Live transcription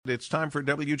It's time for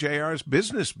WJR's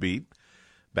Business Beat.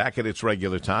 Back at its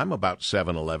regular time, about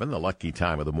 7:11, the lucky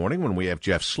time of the morning, when we have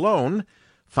Jeff Sloan,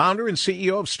 founder and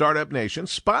CEO of Startup Nation,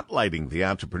 spotlighting the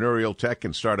entrepreneurial tech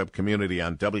and startup community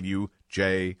on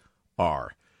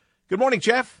WJR. Good morning,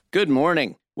 Jeff. Good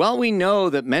morning. Well, we know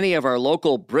that many of our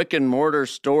local brick-and-mortar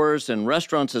stores and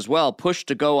restaurants as well push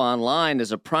to go online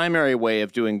as a primary way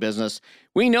of doing business.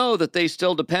 We know that they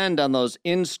still depend on those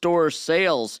in-store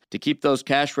sales to keep those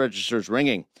cash registers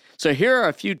ringing. So here are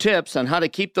a few tips on how to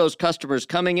keep those customers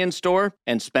coming in-store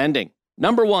and spending.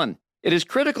 Number one, it is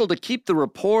critical to keep the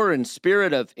rapport and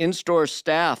spirit of in-store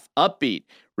staff upbeat.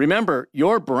 Remember,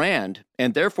 your brand,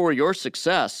 and therefore your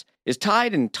success, is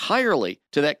tied entirely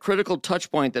to that critical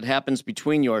touch point that happens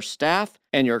between your staff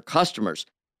and your customers.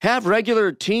 Have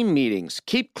regular team meetings,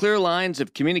 keep clear lines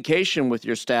of communication with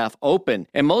your staff open,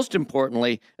 and most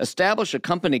importantly, establish a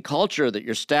company culture that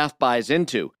your staff buys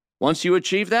into. Once you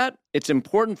achieve that, it's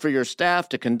important for your staff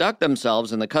to conduct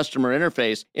themselves in the customer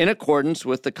interface in accordance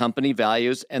with the company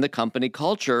values and the company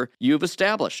culture you've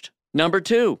established. Number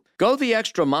two, go the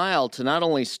extra mile to not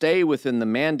only stay within the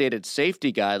mandated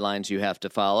safety guidelines you have to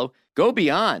follow, go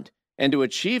beyond. And to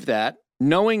achieve that,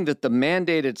 knowing that the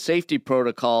mandated safety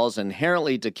protocols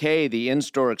inherently decay the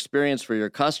in-store experience for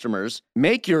your customers,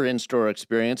 make your in-store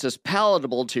experience as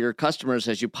palatable to your customers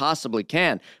as you possibly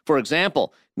can. For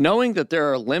example, knowing that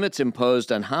there are limits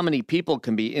imposed on how many people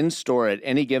can be in-store at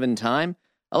any given time,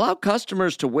 allow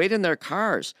customers to wait in their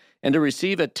cars and to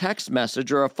receive a text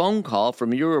message or a phone call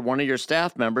from you or one of your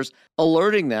staff members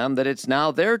alerting them that it's now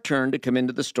their turn to come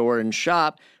into the store and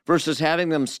shop versus having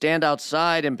them stand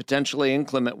outside in potentially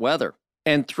inclement weather.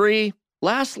 And three,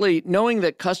 lastly, knowing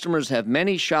that customers have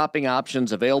many shopping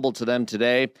options available to them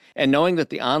today and knowing that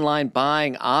the online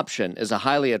buying option is a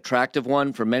highly attractive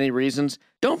one for many reasons,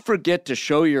 don't forget to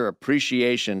show your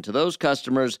appreciation to those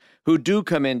customers who do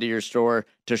come into your store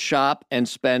to shop and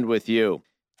spend with you.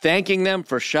 Thanking them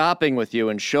for shopping with you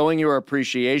and showing your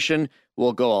appreciation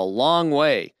will go a long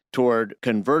way toward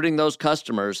converting those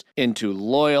customers into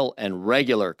loyal and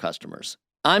regular customers.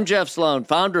 I'm Jeff Sloan,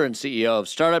 founder and CEO of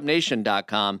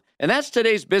StartupNation.com, and that's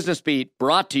today's Business Beat,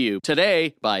 brought to you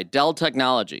today by Dell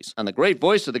Technologies on the great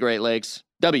voice of the Great Lakes,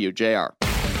 WJR.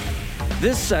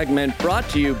 This segment brought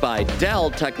to you by Dell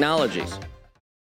Technologies.